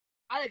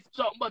Alex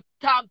jump, but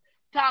Tom,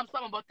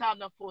 something about time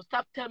now for.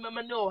 Stop telling me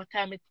I know what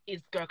time it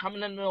is, girl. Come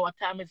on, I know what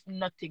time it's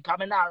nothing.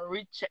 Come on, I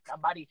recheck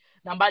nobody.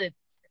 Nobody,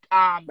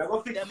 I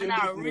go fix them your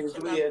I business,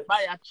 recheck wait.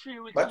 nobody. 3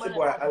 weeks, I'm But your gonna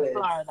boy go to Alex.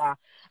 Florida.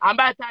 And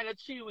by the time the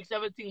 3 weeks,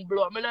 everything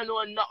blow up. I don't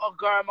know nothing,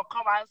 girl. I'm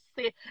come and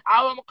say,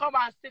 I want to come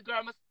and say,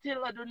 girl, I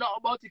still do nothing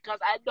about it because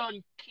I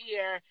don't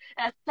care.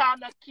 It's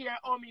time to care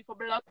on me for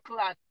blood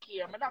clot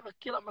care. I'm not going to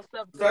kill up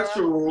myself, girl. That's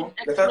true.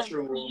 That's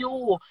true.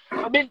 You.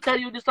 I've been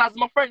telling you this as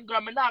my friend, girl.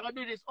 I'm not going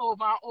to do this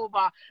over and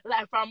over.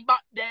 Like from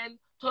back then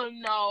to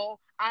now.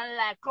 And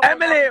like,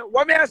 Emily,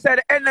 what me I say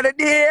at the end of the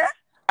day?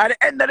 At the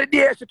end of the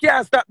day, she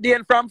can't stop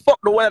doing from fuck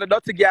the way the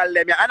dirty girl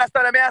them. You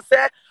understand what I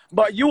say?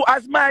 But you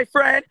as my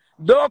friend,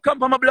 don't come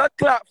from a blood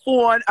clot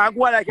phone and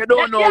go like you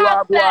don't know what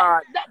I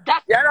want.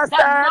 You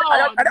understand?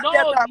 I don't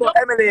care about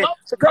Emily.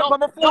 She come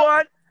from a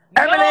phone.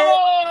 Emily,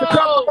 she come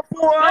from a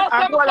phone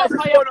and go like she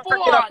don't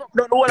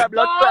know what a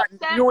blood clot in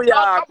New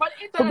York.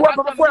 She go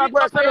from a phone and go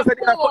like she don't fuck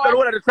the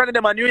whole of the trend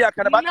them in New York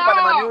and the bottom of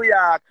them in New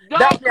York.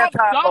 That's what I'm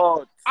talking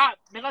about. I'm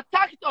going to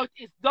talk it out.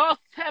 It's don't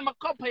say I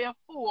compare your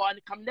phone. I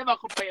can never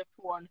compare your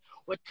phone.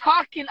 We're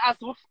talking as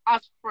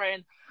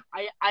friends.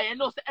 I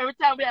know so every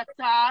time we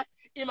talk,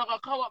 him going to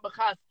come up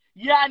because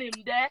you and him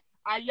there,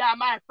 and you are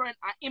my friend,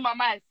 and him and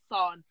my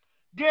son.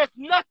 There's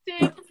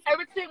nothing,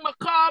 everything will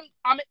come,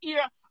 I'm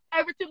here,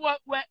 everything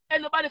where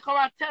anybody come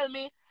and tell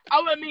me, I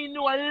will mean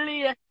no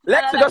late.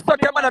 Lexi just suck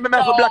your man and me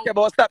for black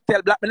about stop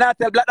tell black. Me not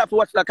tell black that for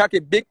watch the cocky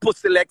big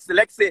pussy Lexi.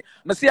 Lexi,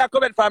 me see her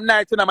coming from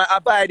night to my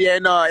avoid you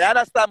know. You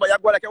understand? But you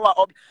go like you want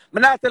up.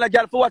 Me not tell a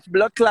girl for watch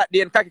blood clot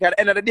day and cocky at the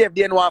end of the day if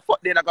they don't want fuck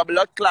then I got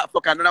blood clot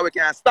fuck and now we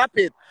can't stop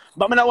it.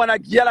 But me not want a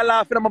girl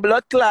laughing at my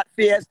blood clot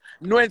face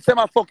knowing say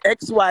my fuck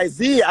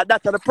XYZ and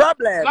that's the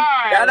problem.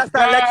 You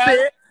understand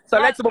Lexi? So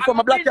Lexi before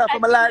my black girl for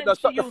my life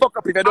just shut the fuck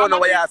up if you don't know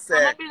what you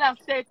say. I'm going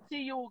to say to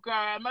you girl.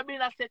 I'm going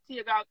to say to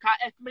you girl because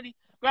if me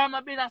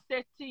Grandma been I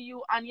say to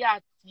you and you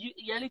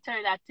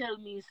literally tell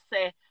me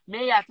say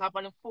me you tap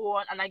on the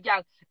phone and a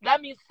girl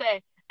that means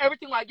say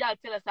everything what girl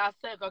tell us I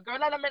say girl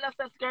that make no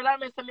sense girl that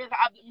means me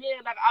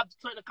have to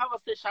turn the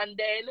conversation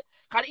then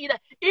cause either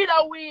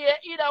way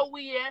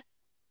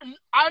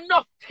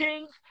enough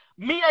things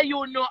me and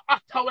you know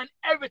after when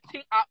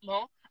everything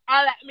happen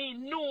and let me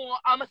know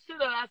I'm still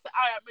and say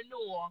alright me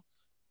know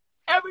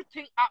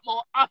everything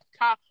happen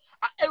after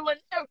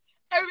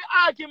every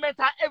argument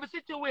and every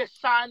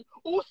situation,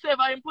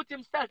 whosoever him put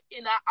himself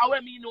in, I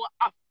will me know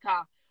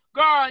after.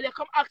 Girl, you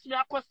come ask me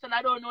a question,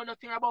 I don't know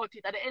nothing about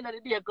it. At the end of the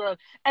day, girl,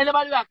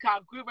 anybody who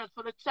can grievance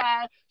for the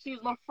child,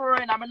 she's my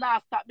friend, I'm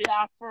not stop being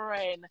her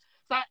friend.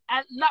 So,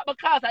 and not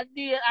because I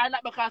did, and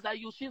not because of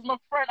you, she's my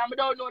friend, I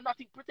don't know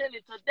nothing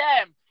pretending to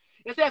them.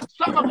 You say,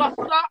 something about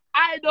stuff,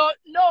 I don't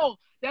know.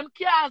 Them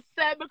can't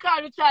say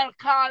because the child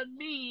called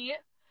me,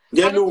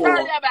 you and know.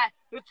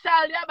 the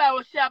child thereby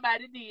was shared by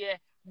the day.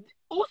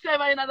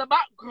 Whosoever in the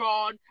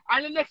background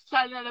and the next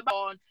child in the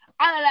background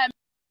and like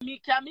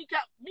me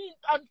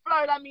and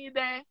Florida me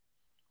there.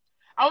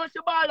 I want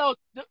to ball out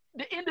the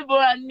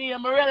individual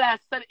name, I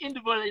realized that the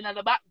individual in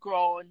the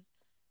background.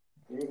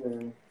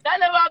 That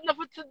never have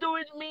nothing to do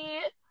with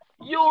me.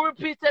 You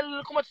repeat it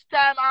look how much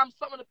time I'm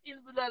some of the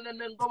individual and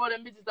then go about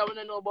them business I want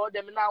to know about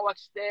them and now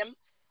watch them.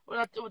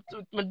 I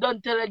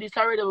don't tell you this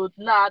already, but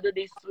now do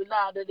this.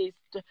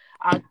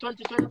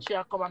 2023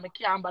 I come and I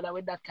can't bother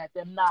with that kind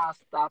of them now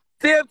stop.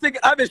 Same thing,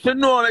 I mean, she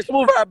know, she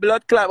move her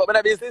blood clot, but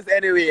my business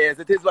anyways,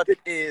 it is what it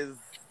is.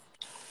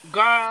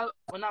 Girl,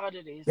 we're not going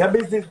to do this. Your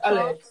business,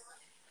 Alex.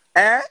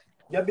 Eh?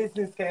 Your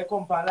business can you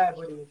come for live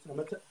with it.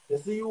 You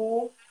see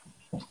you?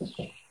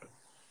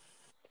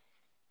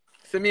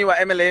 See me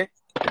what, Emily?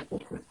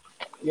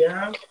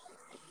 Yeah.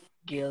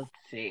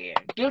 Guilty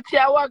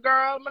of what,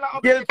 girl?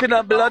 Guilty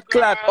of blood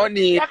clot,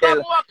 O'Neal.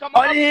 O'Neal,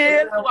 what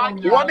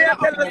me I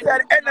tell you at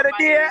the end of the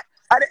day?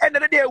 At the end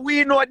of the day,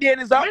 we know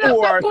Dan is a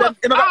war.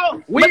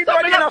 We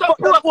know Dan is a fuck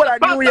the whole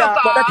of New York,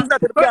 but that is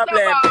not the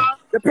problem.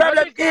 The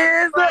problem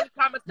is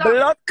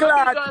blood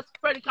clot.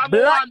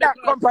 Black that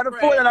come from the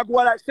phone and I go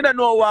like, she don't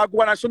know what I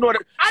go and she know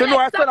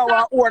her son I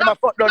want to own my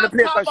foot down the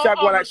place and she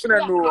go like, she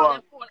don't know.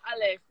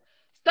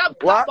 Stop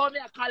talking about me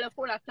and call your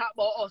phone and talk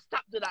about us.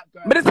 Stop do that,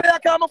 girl. I didn't say I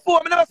call my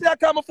phone. I never say I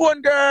call my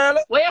phone, girl.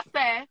 What you say?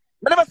 I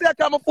never say I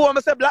call my phone. I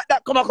say black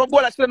that come and go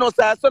like she don't know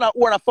her son I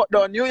own a foot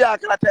down New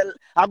York and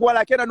I go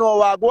like, you don't know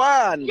what I go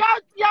on. Yeah,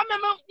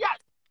 remember, yeah.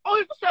 Oh,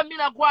 you say me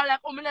not go on like,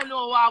 oh, me don't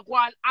know what I go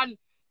on. And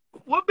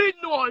we been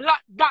know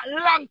that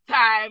long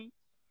time.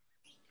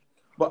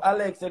 But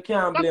Alex, you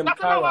can't blame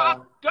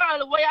Cara.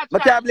 Girl, where you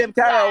but can't blame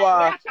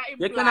Cara.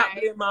 You cannot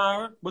blame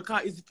her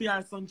because it's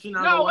PR something.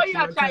 No, where you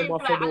trying to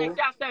imply? Alex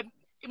just said,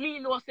 me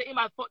know say him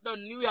and foot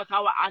down New York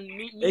and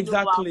me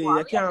exactly. Know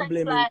you can't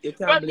blame him. You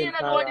can't blame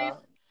Cara.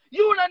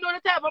 You don't know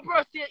the type of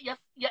person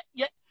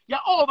you're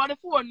over the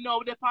phone now,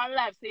 the pan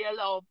life say you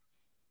love.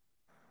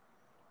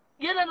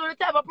 You don't know the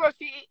type of person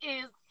he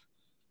is.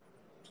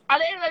 At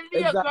the end of the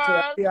day,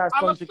 exactly. girl,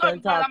 I'm a son,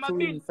 girl, I'm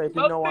been established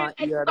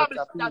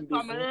that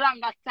from a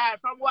longer time,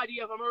 from what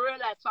year, from I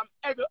realize from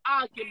every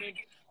argument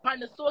on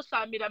the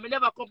social media. I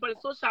never come on the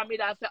social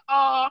media and say,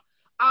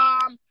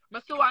 I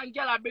see one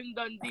girl I bring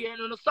down there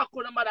and no suck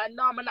with them, but I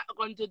know I'm not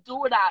going to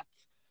do that.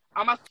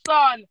 I'm a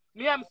son.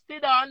 Me, I'm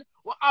sit down.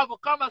 We have a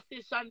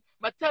conversation.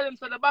 But tell him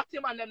so the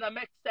bottom and them that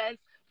make sense.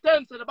 Tell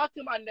him so the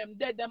bottom and them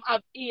dead, them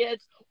have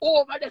AIDS.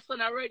 Over the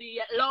son already,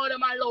 yet load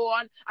them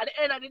alone. At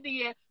the end of the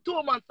day,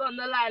 2 months on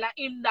the line, I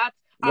in that.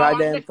 Yeah, I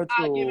then next for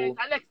true. argument,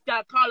 and next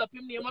guy call up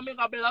him name, and make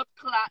a blood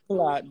clot.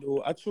 Clot,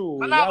 though. A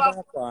true. And You I have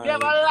have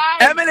a a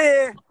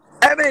lie.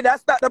 Emily,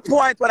 that's not the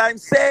point. What I'm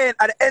saying,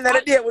 at the end of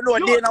the day, we know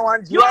they don't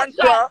want drunk,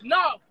 girl.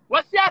 No,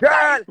 what's your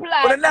Girl,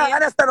 plan? but now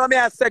understand what me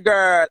I say,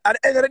 girl. At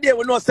the end of the day,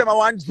 we know some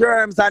want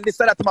germs and this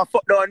and that to my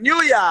foot down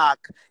New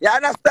York. You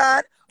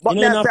understand? But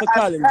you know, you have to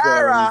call him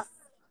germs.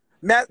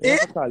 You have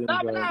to call him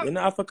germs. You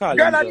have to call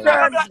him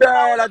germs.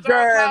 Girl,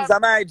 germs,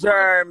 am I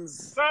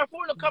germs? Girl, who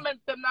the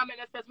comments them now, and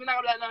says, me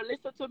not like, no,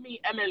 listen to me,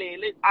 Emily.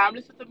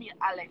 Listen to me,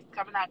 Alex.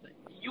 Coming out,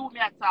 you me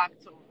I talk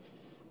to.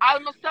 I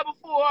must say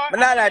before. But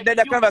now, like, then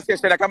the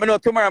conversation, like, I know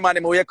tomorrow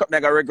morning, I wake up,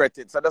 and I regret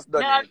it. So that's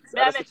done.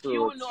 That's the truth.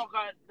 You know,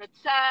 girl, the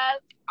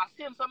child, I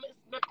see him,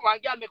 make one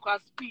girl make one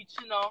speech,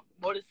 you know,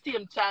 about the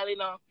same child, you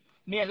know.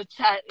 Me and the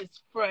child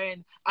is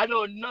friend. I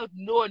don't know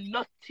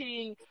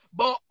nothing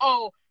but,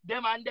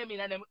 them and them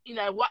in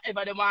a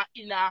whatever them are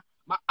in a.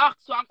 I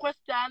ask one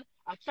question,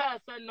 I try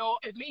to say no.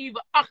 If me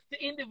even ask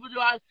the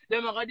individual,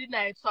 them are going to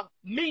deny it. So,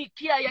 me,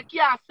 you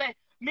can't say,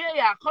 me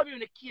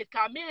communicate,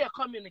 cause me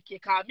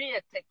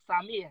text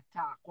and me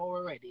talk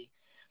already.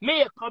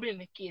 Me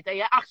communicate, and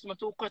you ask me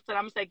 2 questions,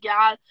 and I say,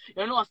 girl,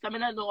 you know,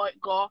 I know how it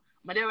go.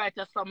 But they write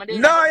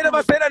something. No, you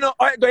never said that. No,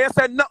 you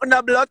said nothing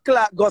a blood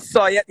clot go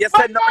so. You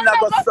said nothing a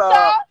go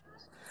so.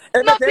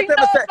 If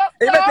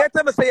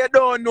you say you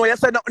don't know, you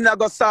said nothing a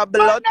go so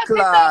blood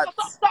clot.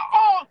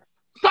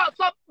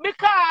 So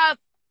because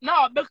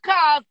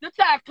the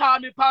child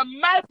called me from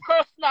my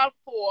personal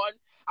phone,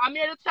 I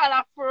made the child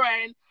a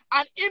friend.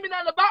 And him in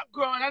the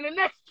background, and the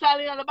next child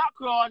in the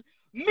background,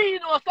 me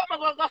know something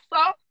going to go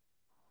stop.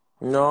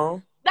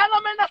 No. That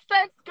don't make no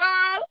sense,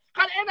 girl.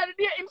 Because at the end of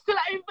the day, him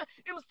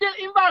still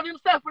involve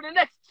himself with the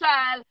next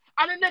child,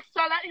 and the next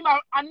child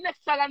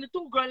and the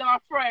 2 girls are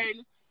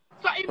friends.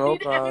 So if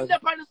he's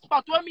up on the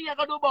spot, what me I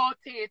gonna do about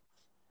it?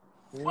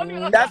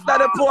 That's not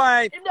the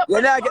point.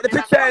 You now get the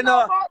picture, you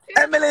know.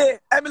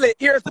 Emily,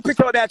 here's the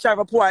picture of that trying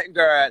to point,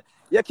 girl.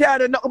 You can't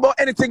do nothing about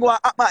anything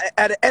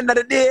at the end of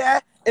the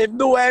day. If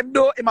do what him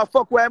do, him a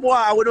fuck what him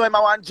want. I would know him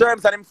I want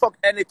germs and him fuck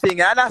anything.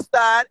 You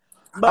understand?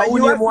 But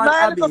you as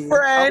my little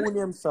friend,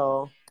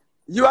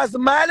 you as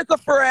my little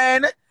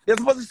friend, you're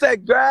supposed to say,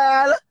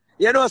 girl,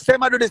 you know, say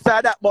I do this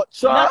or that, but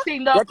sure,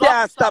 you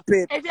can't stop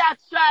it. If you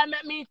try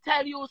make me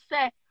tell you,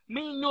 say,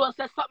 me know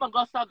say something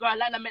go so, girl,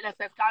 like make that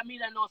sense, because me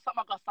don't know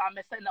something go so,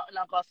 me say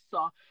nothing go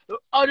so.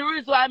 Or the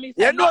reason why me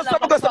say you know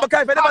something go so,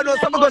 because if you never know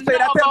something go so, you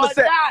tell me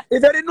say,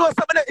 if you didn't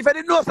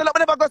know something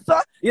never go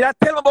so, you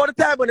tell me about the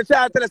time when the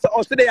child tell us,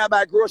 oh, today I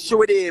buy grocery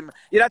with him.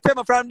 You tell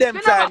me from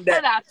them time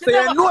there. So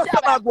you know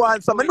something go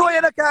on, so I know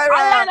you're not carry.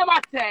 I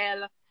never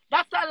tell.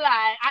 That's a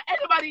lie.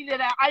 Anybody did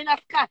that, I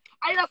not sky,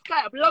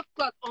 blood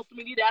clot of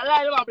me did that.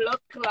 I lie about blood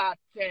clot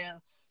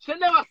tell. She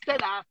never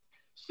said that.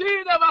 She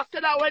never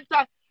said that when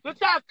the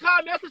child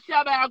called me, I said she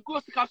had a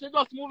ghost because she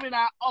just moving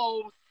her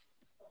house.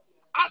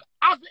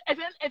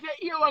 If you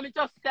hear what me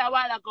just said a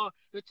while ago,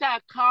 the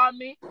child called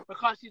me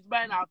because she's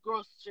buying her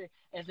grocery.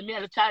 It's me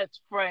and the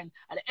child's friend.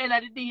 At the end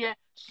of the day,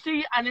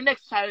 she and the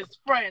next child is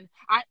friend.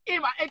 And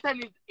him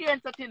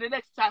entertain the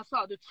next child.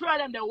 So they throw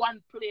them in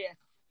one place.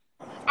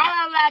 And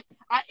I'm like,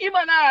 him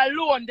and I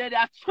alone there,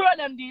 I throw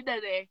them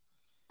there.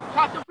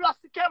 Because to flash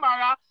the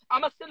camera,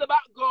 I'm going to see the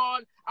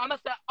background. I'm going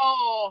to say,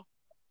 oh.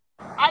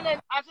 And then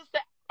I just say,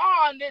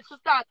 oh, and then she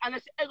start, and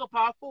then she egg up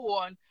her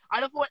phone.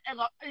 And the phone egg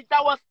up.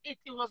 That was it.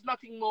 It was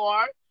nothing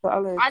more.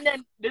 And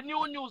then the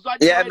new news was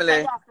Emily.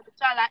 After the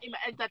child and him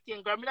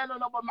entertain girl. I don't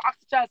know about my ask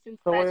the child since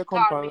so then. You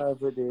come on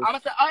live with this? I'm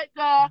going to say, alright,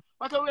 girl.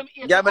 What are we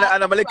yeah, but I'm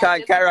going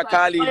to carry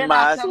Carly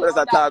mask. What does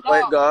that talk?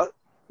 Where it go?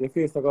 Your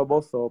face like a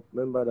bust up.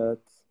 Remember that.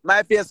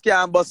 My face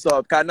can't bust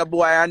up because no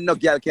boy and no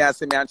girl can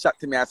see me and chat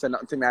to me and say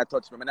nothing to me and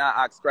touch me. I not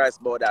ask Christ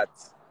about that.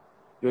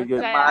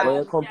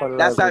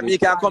 That's why me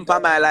can come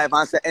on my life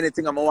and say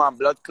anything I want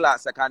blood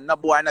class. I can no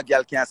boy and no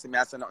girl can see me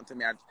and say nothing to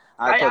me and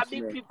touch me.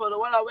 Big people, the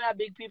world we are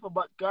big people,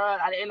 but girl,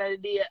 at the end of the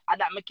day,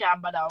 that me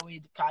can't bother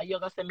with because you're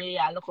gonna say me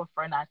a local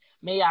friend and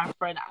me a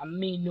friend and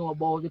me know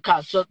about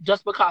because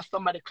just because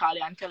somebody call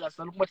you and tell us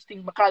so look much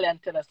things me call you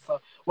and tell us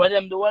so what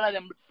them the one of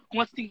them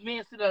much things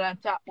me sit down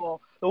and talk about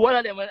the one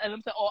of them and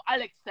them say oh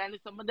Alex and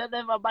this but they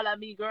never bother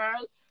me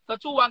girl. So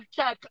to one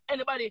check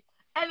anybody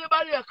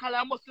who call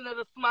I must in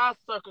the small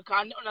circle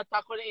because nothing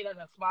attack on in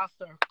a small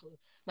circle.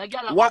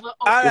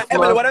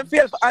 Emily, what I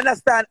feel for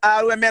understand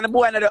when me and the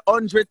boy another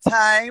 100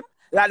 times,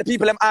 like the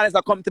people them always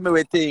come to me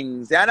with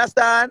things. You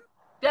understand?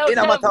 It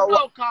no matter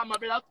what. Come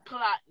blood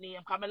clot name,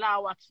 come and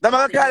watch. Them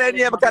gonna call their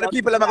name because the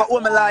people them got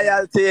woman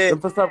loyalty. Them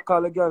for stop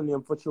call a girl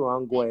name for true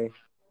and go.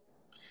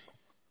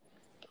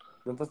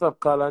 Them for stop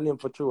call her name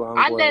for true and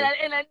go. And then at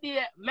the end of the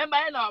day, remember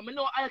you know, I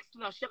know Alex you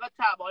know, she got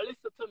talk about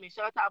listen to me, she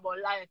got talk about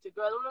loyalty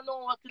girl. You don't know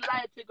what to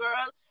loyalty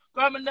girl.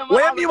 What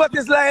you mean what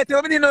is loyalty?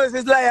 What do you know is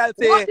his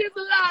loyalty? What is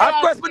loyalty?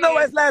 Of course, we know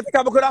what is loyalty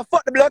because I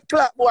fuck the blood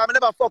clot boy. I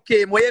never fuck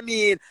him. What you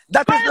mean?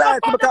 That is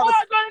loyalty because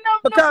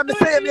I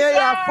say me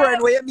your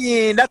friend. What you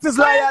mean? That is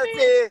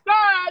loyalty.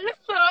 Girl,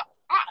 listen.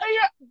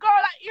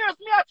 Girl, here's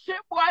me a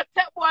trip boy,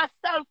 take boy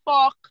self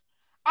fuck.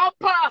 I'll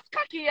pass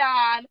cocky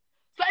on.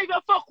 So if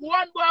you fuck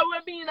one boy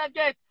with me and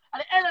get at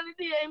the end of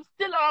the day, him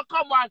still gonna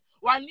come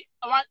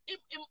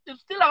him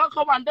still gonna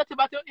come on dirty,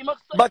 but he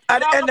must. But at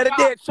the end of the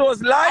day, it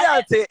shows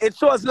loyalty. It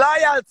shows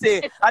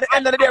loyalty. At the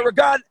end of the day,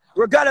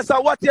 regardless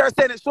of what you're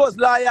saying, it shows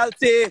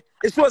loyalty.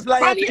 It shows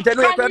loyalty. If you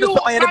know you can do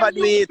something, you never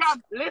do it.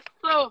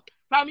 Listen,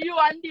 from you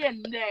and the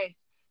end there.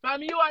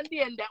 From you and the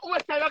end there. Who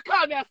say you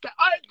call me and say,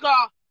 alright,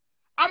 God.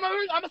 I'm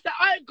gonna say,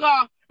 alright,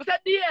 God. I said,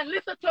 DN,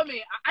 listen to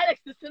me. Alex,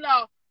 listen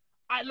now.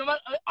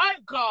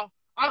 Alright, God.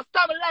 I'm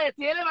stopping lying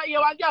to you. You never hear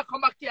one girl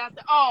come back to you and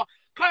say, oh,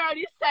 Cara,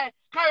 this say,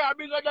 Cara,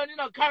 bring her down, you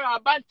know, Cara,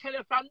 ban tell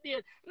you from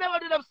there. Never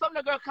do them something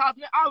the girl calls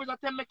me. I always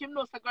have to make him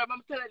know, so girl,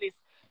 I'm telling you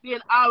this.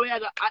 Then I wear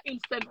the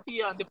instant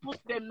fear. They push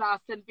them now,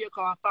 send fear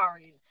come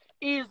foreign.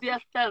 Easy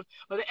yourself.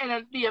 But the end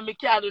of the day, I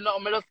can't do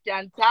nothing, I just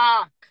can't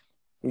talk.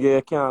 Yeah,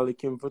 you can't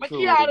lick him for I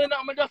true. can't do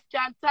nothing, I just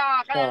can't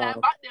talk. And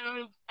like back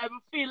then, I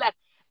would feel like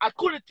I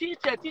couldn't teach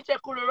her. Teacher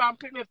couldn't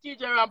ramp me. If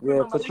teacher ramp me,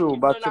 yeah, for true.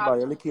 Back to back,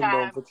 you lick him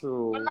down for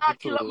true. I'm not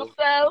killing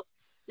myself.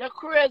 You're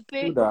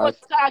crazy. That.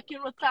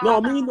 Talking with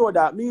no, me know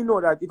that. Me know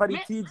that. If I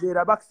did TJ,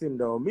 that backs him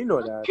down. Me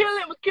know that. Kill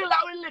that with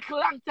a little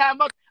long time.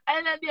 But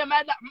and then they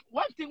made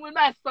one thing with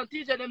my son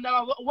teacher them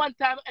never one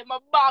time in my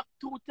back,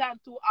 2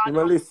 times too hard.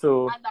 You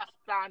listen.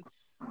 Understand?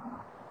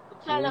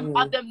 Tell them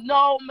at them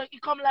no, make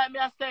it come like me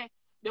and say.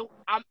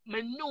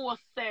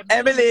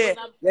 Emily,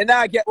 you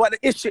now get what the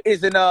issue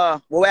is in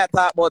what we're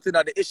talking about, you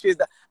know, the issue is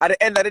that at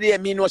the end of the day,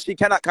 me know she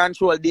cannot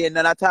control the end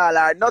at all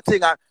or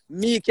nothing.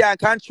 Me can't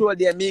control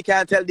the end, me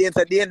can't tell the end,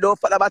 so the end don't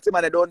fuck about him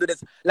and they don't do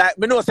this. Like,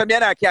 me know some me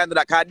and I can't do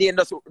that because the end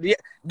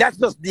that's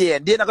just the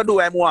end. They not gonna do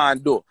what I want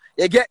to do.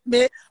 You get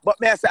me? But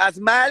me I say, as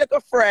my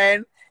little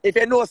friend, if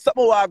you know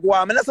something what go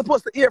on, I'm not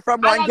supposed to hear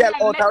from one girl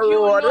out the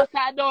road. Know,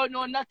 I don't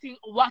know nothing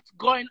what's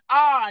going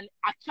on.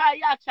 I try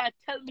to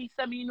tell me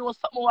some you know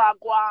something what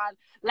go on.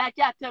 Like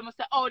you tell me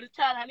say, oh the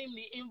child and him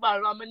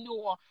involved I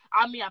know.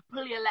 I mean I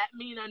play like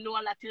me and know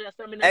that tell us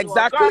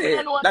exactly.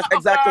 That's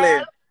exactly.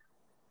 Girl.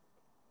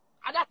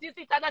 And that is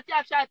it, and that you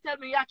try to tell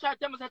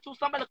me, say,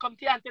 somebody come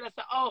to you and tell us,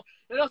 oh,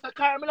 you know, say,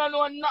 girl, I don't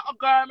know nothing,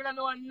 girl, I don't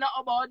know nothing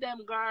about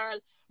them, girl.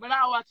 I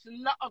don't watch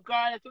nothing,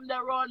 girl. If they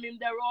round me,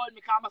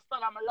 because my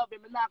son, I love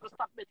him, I'm not going to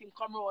stop letting him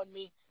come around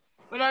me.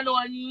 I don't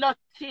know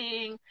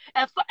nothing.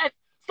 If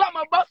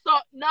someone bust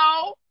out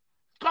now,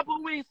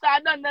 couple weeks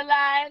down the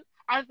line,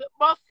 and if it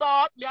bust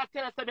out, I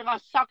tell us, they're going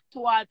to shock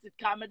towards it,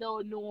 because I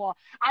don't know.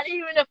 And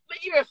even if I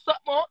hear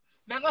something,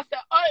 they're going to say,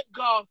 oh,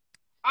 God.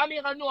 I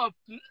mean, I know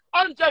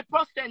 100%,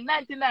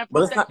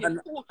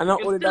 99%. I'm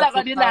not only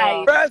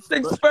that. First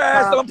things first,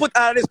 I'm going to put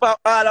all this for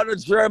all of the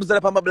germs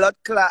that are on my blood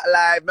clot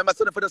live. Remember,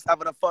 so for just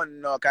having a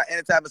fun now, because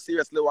anytime I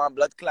seriously want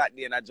blood clot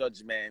day in a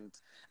judgment,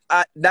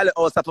 that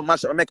also for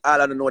mash up, I make all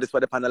of the know this for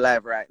the panel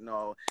live right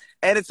now.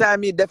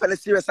 Anytime me definitely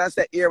serious and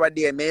say here what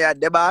day, me at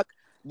the back,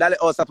 that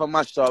also for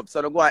mash up. So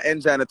I'm going to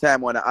enjoy the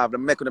time when I have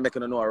them making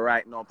them know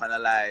right now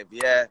panel live,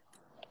 yeah.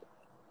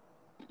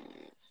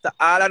 So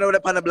all I know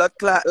the panel blood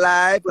clot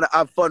live, gonna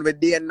have fun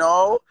with day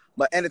now.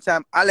 But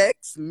anytime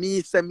Alex,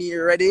 me say me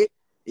ready,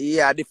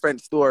 yeah,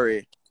 different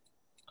story.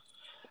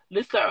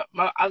 Listen,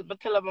 I've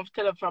tell them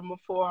from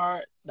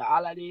before that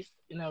all of this,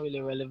 you know, really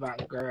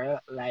relevant,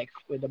 girl. Like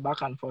with the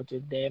back and forth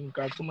with them,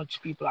 girl. Too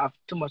much people have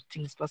too much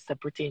things for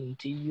separating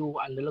to you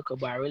and the look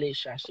about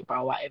relationship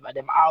or whatever.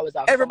 Them always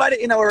have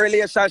everybody in our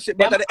relationship,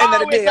 but at the end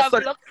of the day,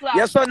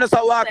 your son is a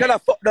walk and a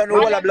fuck down the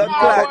whole of blood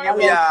clot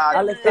New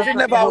York. If you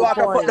never walk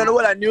and fuck down the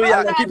whole of New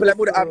York, people that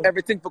would have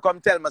everything to come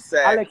tell me,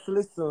 say. Alex,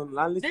 listen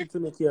to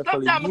me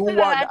carefully. You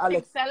want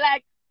Alex.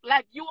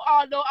 Like you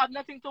all don't have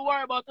nothing to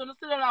worry about. You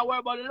still don't worry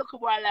about the look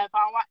of our life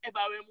and whatever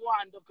we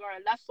want, the girl.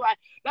 That's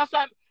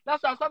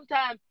why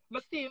sometimes I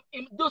see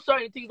him do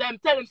certain things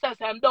and tell himself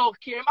I don't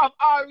care. Him have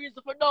all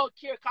reason for don't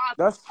care because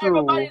that's true.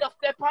 Everybody just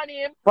step on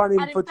him.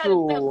 For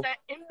true.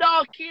 Him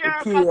don't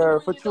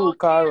care. For true,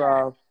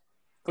 Cara.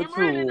 For him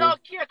true. really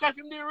don't care because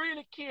him didn't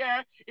really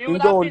care. He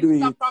would don't have been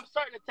do it from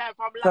certain time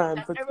from long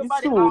time.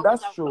 It's true.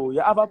 That's true.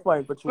 You have a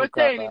point for true,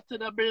 pertaining to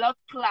the blood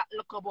clot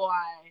look boy.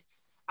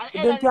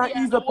 They can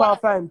ease up our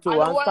time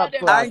too and stop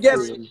and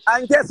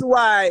guess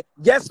why?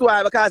 Guess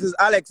why? Because it's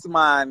Alex,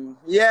 man.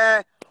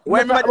 Yeah.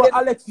 When there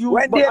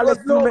was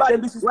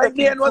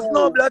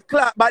no blood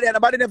clot, but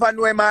nobody never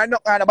knew him, man.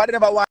 Nobody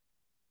never want.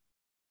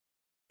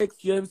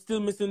 You're still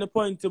missing the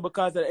point too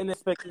because of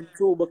unexpected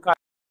too because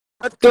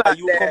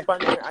you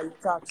company and you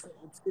talk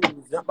certain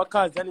things. Not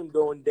because then him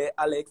down there,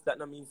 Alex, that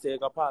not mean say you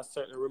got past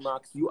certain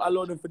remarks. You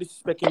allow them for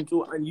disrespect him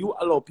too and you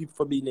allow people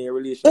for being in a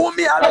relationship. Who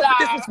me allow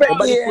for disrespect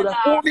him?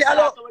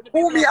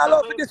 Who me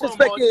allow for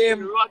disrespect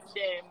him?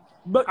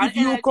 But And if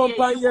you in the day,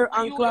 compare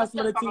and you class yourself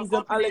many have to things, go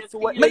them to the Alex,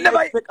 what Me you feeling.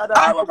 never, expect other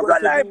I people want to going go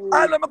to live.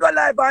 I do? want to go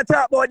live and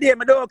talk about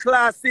them. I don't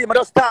class see. I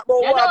just talk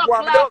about You what know, boy.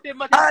 I class don't. him,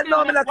 but you I still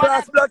know me make in a one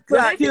class and blood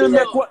clot Still listen.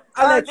 make team. what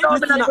I Alex, know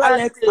me in listen a to class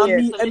Alex and team.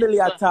 me, Emily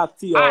attack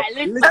to you. Alright,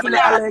 listen, Listen me Emily,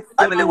 to not Alex,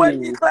 you Emily,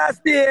 when you do. class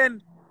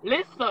team?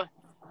 listen,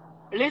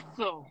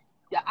 listen.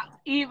 Yeah,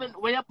 even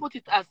when you put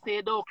it as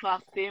say don't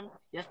class him,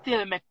 you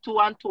still make 2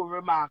 and 2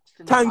 remarks,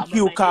 you know, and Thank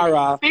you, remember in your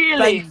Cara.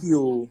 Thank feelings.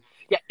 you.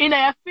 Yeah, in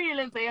your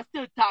feelings, and you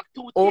still talk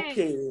 2 things.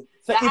 Okay.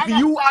 So You if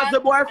you as understand? a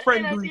At the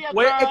boyfriend end of do the it, day,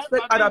 what you girl,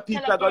 expect I've other been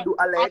telling people are girl, gonna do,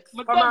 Alex?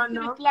 I'm Come done on see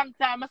this now. long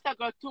time. I said,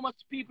 girl, too much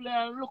people in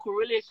a local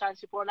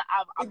relationship wanna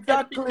have. I'm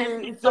done with Exactly.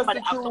 them if It's just somebody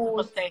the have something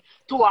to truth. say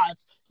towards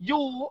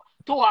you,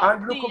 towards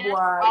And look, them, boy,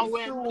 and it's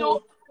when do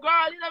true.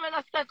 girl, you never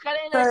understand. Cause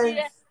at the end of the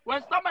day, Thanks.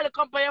 when somebody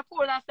come by your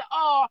phone and say,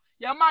 oh,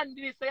 your man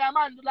did this, or your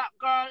man do that,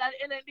 girl, at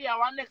the end of the day,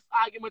 our next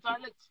argument, our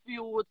next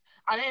feud,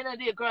 at the end of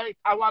the day, girl,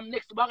 our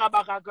next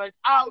bagger, girl, it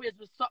always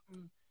be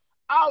something.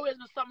 Always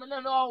be something. I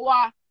don't know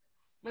what.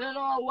 I don't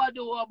know what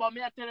do, but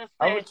me I tell you,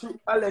 I say, will treat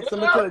Alex,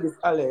 let me tell you this,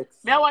 Alex.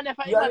 me I wonder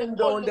if You are anybody him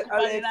go down look the up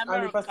in Alex,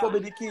 and if I America. saw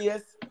the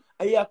case,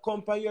 and you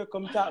come here,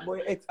 come talk about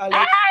your ex Alex,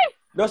 Hey!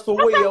 just to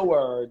weigh your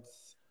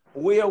words.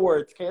 Weigh your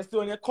words. Can you see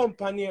when you come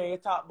here and you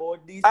talk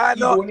about this, I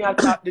even know. when you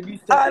talk the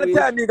decent All the ways,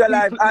 time you go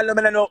live, people. I know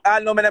me know,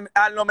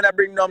 I know me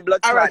bring down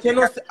blood Alright, clot. you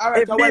know,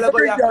 alright, If a while beef ago,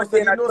 bring you down say,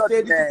 thing, you I know, trust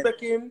say me.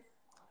 disrespect him.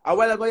 A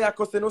while ago,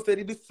 you no say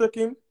disrespect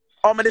him.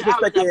 How me You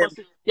always disrespect a him? bust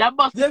it. You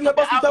bust Yeah, it. you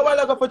bust it a while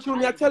ago for tune,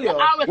 me I tell You you.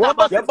 always a What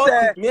bust must You it it. bust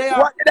say? it. Me,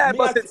 What did I me,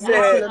 must it You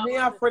always say? tell a me,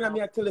 bust a it. friend, and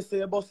me, I tell you, say,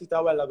 you bust it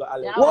a while ago,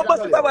 You Alex. always What a I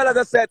must tell it bust say? it. What I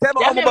gonna say? Tell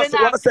me Yeah, how my me bust it.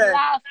 What not I say?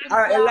 class him,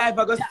 Alright, a class live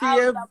I him. go You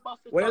always save. a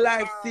bust it When the up,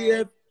 live girl.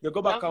 save, you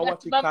go back and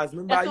watch it, cause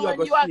remember That's you when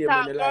go you shame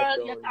when attack, the live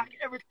girl, you done. attack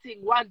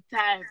everything one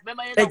time.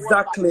 Remember, you don't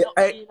hold back Exactly,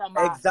 nothing,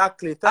 man.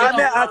 exactly. You I Thank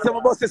may you, don't hold answer back. my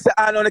Cara. bust it. Say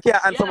I know can't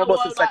You answer my don't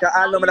bust it. hold back Second,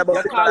 I know me the nothing.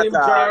 You bust it call none at him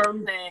all.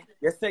 germs.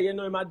 You say you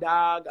know him a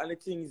dog and the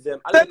things them.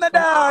 Tell Alex, me,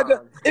 come dog.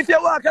 on. If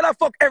you want, can I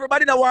fuck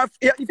everybody now?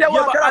 If you Yeah,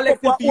 want, but can I Alex,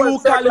 fuck one if whole you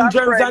call circle him of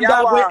germs friend? and You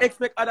dog, we want?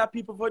 expect other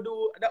people to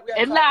do that we are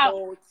And talking now,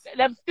 about.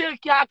 them still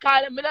can't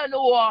call him. I don't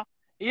know.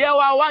 Yeah,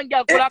 one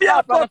girl could If have you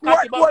caught from the fuck one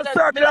cocky, but whole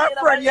circle of you know,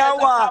 friend, you to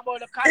talk want? about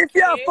the If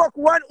you cocky. fuck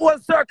one whole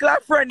circle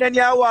of friend, then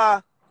you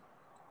want?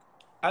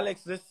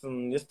 Alex,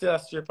 listen, you still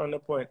straight from the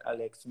point,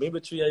 Alex.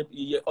 Maybe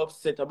you're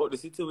upset about the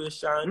Me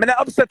situation. not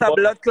upset a But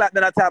blood clot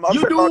than a time.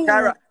 Upset you our do,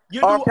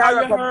 are you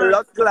character hurt?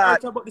 blood You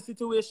clot. hurt about the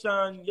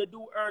situation. You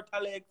do hurt,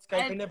 Alex.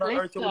 Cause if you And never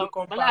hurt, you listen, would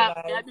come but for I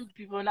life. big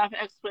people not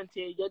explain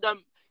to you.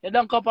 You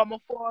don't come from my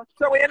phone.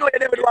 So when you know you're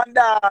there with one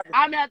dog.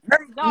 I mean,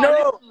 no,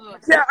 No, listen,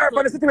 you can't hurt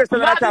from the situation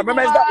You at a are time. big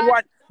Remember it's that woman.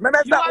 one. Remember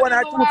it's You that are one big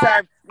or two woman.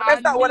 time. Remember it's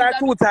And that one or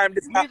two time.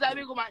 This me is a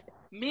big woman.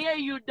 Me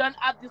and you done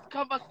have this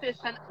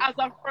conversation as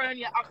a friend.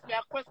 You ask me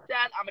a question.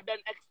 I'm done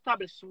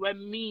establish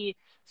when me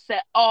say,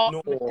 oh,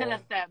 No. me tell you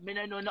say, me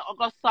no know no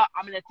Augusta.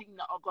 I'm gonna think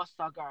no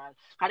Augusta girl.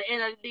 At the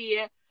end of the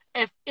day,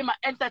 if I'm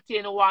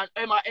entertain one,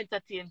 I'm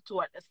entertain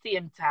two at the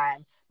same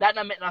time. That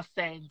don't make no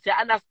sense. You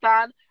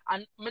understand?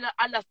 And me not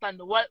understand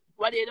what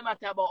they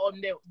matter about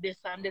on this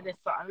and this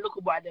and look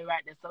about the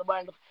right this. So the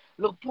boy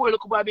look poor,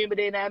 look about me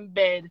in them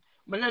bed.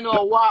 I don't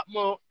know what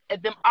more.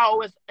 If them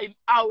always, if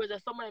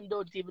some of them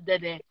don't even do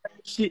there.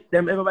 Shit,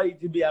 them everybody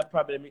to be a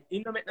problem.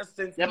 It don't make no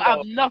sense Them to have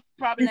you. enough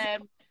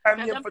problem. I'm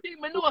Cause here them for think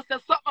me know say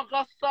something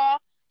Augusta,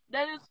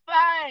 then it's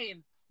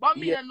fine. But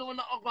me yeah. don't know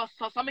no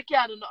Augusta, so me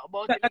can't do nothing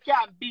about it. Me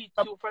can't beat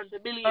you friend to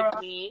believe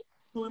me.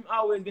 To him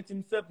always get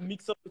himself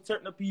mixed up with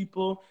certain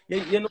people.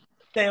 You know,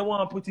 say I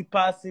want to put it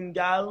passing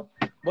gal,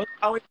 but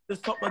I want to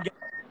something again.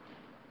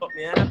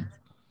 Me and I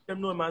them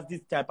know him as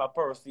this type of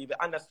person. If you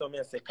understand me,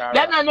 I say, Them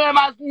Cara. don't know him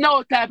as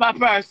no type of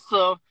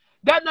person.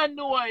 Them don't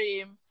know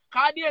him.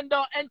 Cause they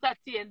don't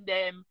entertain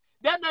them.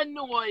 Them don't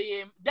know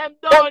him. Them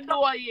don't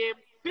know him.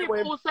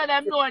 People who say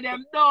them know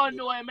him don't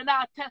know him. Me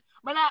not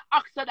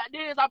ask her that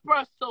there is a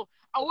person.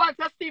 I want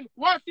to see him.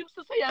 Once him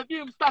to say you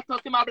view him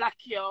status, him a black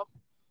you.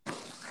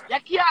 You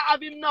can't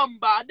have him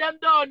number. Them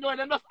don't know.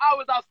 Them just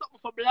always have something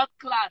for blood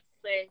class.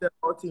 Say.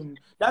 About him.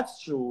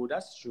 That's true.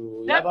 That's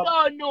true. Them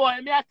don't know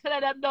him. Me I tell you,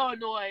 them don't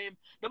know him.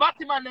 The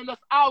bottom man them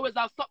just always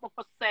have something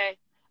for say.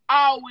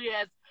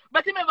 Always.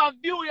 But him ever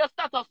view your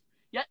status.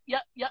 You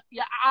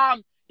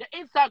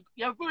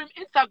view him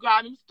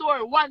Instagram, him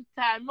story one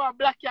time, more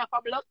black you for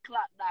blood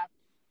clot that.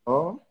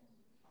 Oh?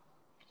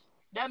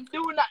 Them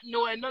do not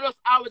know him. They just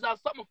always have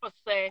something for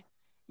say.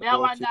 Me I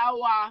wonder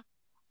why.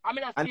 I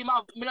mean, I see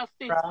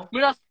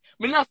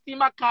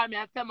my car me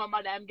and tell my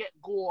mother I'm get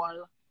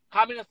goal.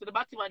 Cause I see the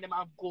bottom man them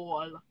have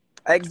goal.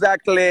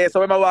 Exactly.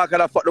 So when I walk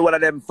and I fuck the one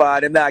of them for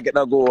them not get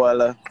no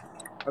goal.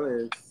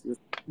 Alex,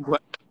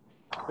 what?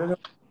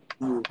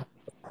 You.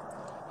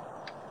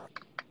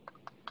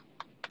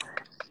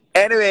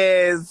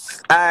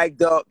 Anyways, I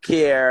don't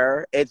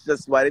care. It's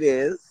just what it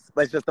is.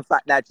 But it's just the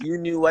fact that you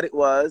knew what it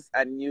was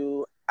and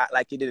you act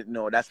like you didn't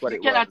know. That's what You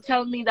it was. cannot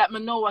tell me that I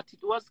know what it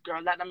was,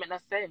 girl. That don't make no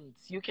sense.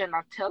 You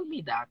cannot tell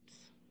me that.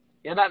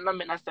 Yeah, that don't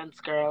make no sense,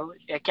 girl.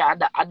 You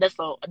can't.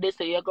 They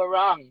say you go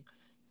wrong.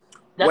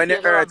 When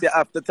you hurt, you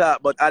have to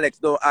talk. But Alex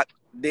don't act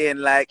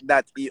then like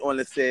that. He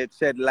only said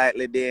shed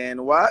lightly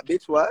then. What?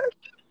 Bitch, what?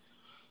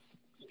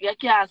 You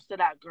can't say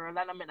that, girl.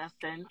 That don't make no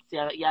sense.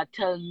 You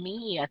tell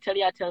me. I tell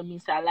you,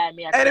 say I lie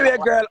me. Anyway,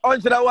 girl,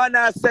 101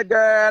 I say,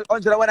 girl.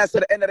 101 I say,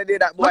 at the end of the day,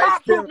 that boy I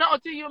still. prove nothing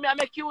to you. Me, I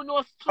make you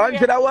know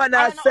straight. 101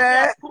 I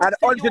say, and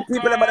 100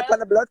 people them on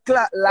the blood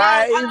clot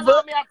live.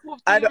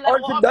 And the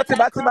 100 dirty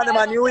Batman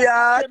in New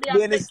York,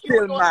 then it's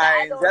still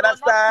mine. You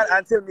understand?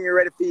 Until me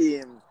ready for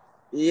him.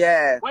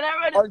 Yeah. When I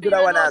ready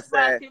 101 I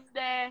say. him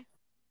there.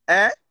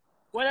 Eh?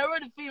 When I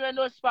ready for him,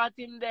 no spot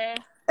him there.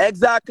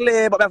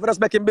 Exactly, but if I just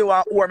make him be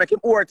one or make him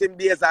work him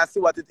days and see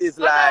what it is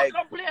so like.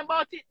 Don't complain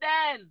about it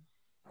then.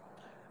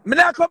 Me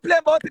not complain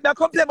about it. I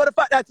complain about the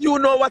fact that you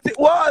know what it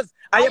was.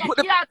 And you put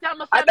the.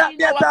 And that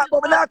me talk,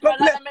 but me not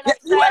complain.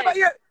 You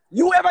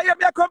ever hear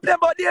me complain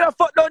about the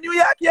fuck down New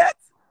York yet?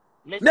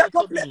 Listen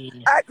to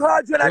me. I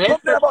called you and I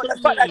complained about the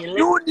fact that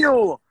you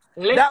knew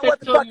that what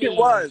the fuck it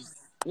was.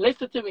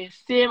 Listen to me.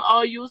 Same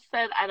all you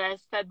said and I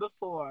said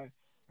before.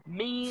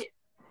 Me,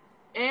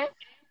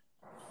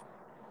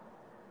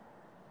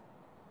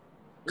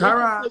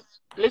 Cara.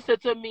 Listen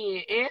to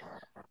me,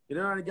 You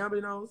don't know the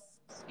gambling house?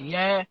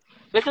 Yeah.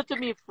 Listen to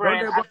me,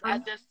 friend. As I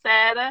just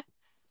said,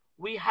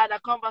 we had a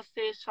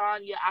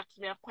conversation. You asked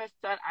me a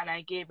question and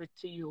I gave it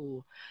to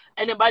you.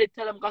 Anybody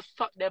tell them go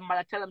suck them, but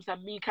I tell them say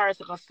me carry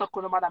go suck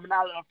on them, and I'm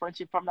not a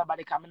friendship from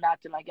nobody coming out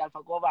till I get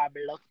for go over a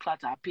blood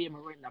clot or pay me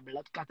rent a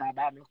blood clot or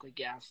buy me local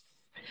gas.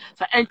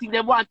 So anything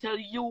they want tell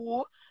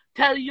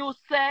you,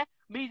 say,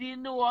 me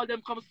didn't know all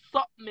them come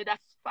suck me,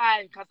 that's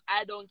fine, because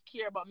I don't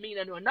care about me,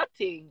 I know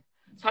nothing.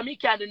 So me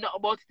can't do nothing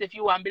about it if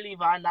you want to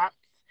believe or not.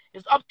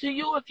 It's up to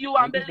you if you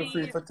want to believe.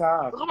 Free for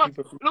talk.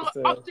 Look,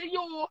 up to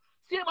you.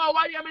 See about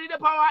why I'm in the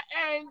power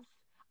ends.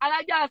 And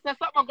I girl say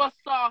something go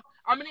saw.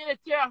 I'm in the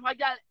tear off my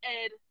girl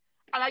head.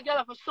 And I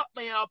girl for shut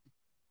me up.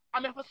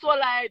 I'm for so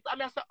light. I'm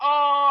say,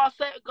 oh, I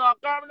say, girl,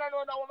 I don't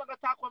know that woman gonna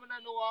talk with me, I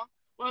know.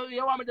 Well,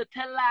 you want me to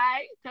tell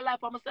lie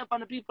for myself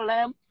and the people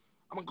them.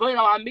 I'm going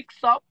to mix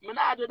up. I'm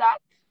not do that.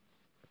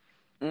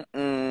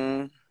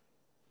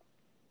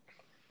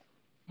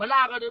 I'm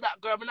not gonna do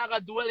that, girl. I'm not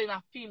gonna dwell in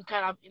a theme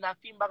baga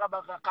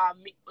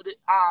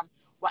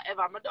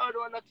whatever. I don't do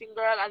nothing,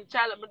 girl, and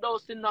child, I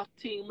don't see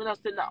nothing. I don't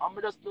see nothing.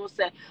 I just know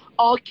say,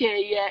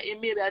 okay, yeah,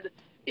 it may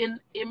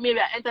be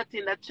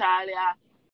entertain the child, yeah.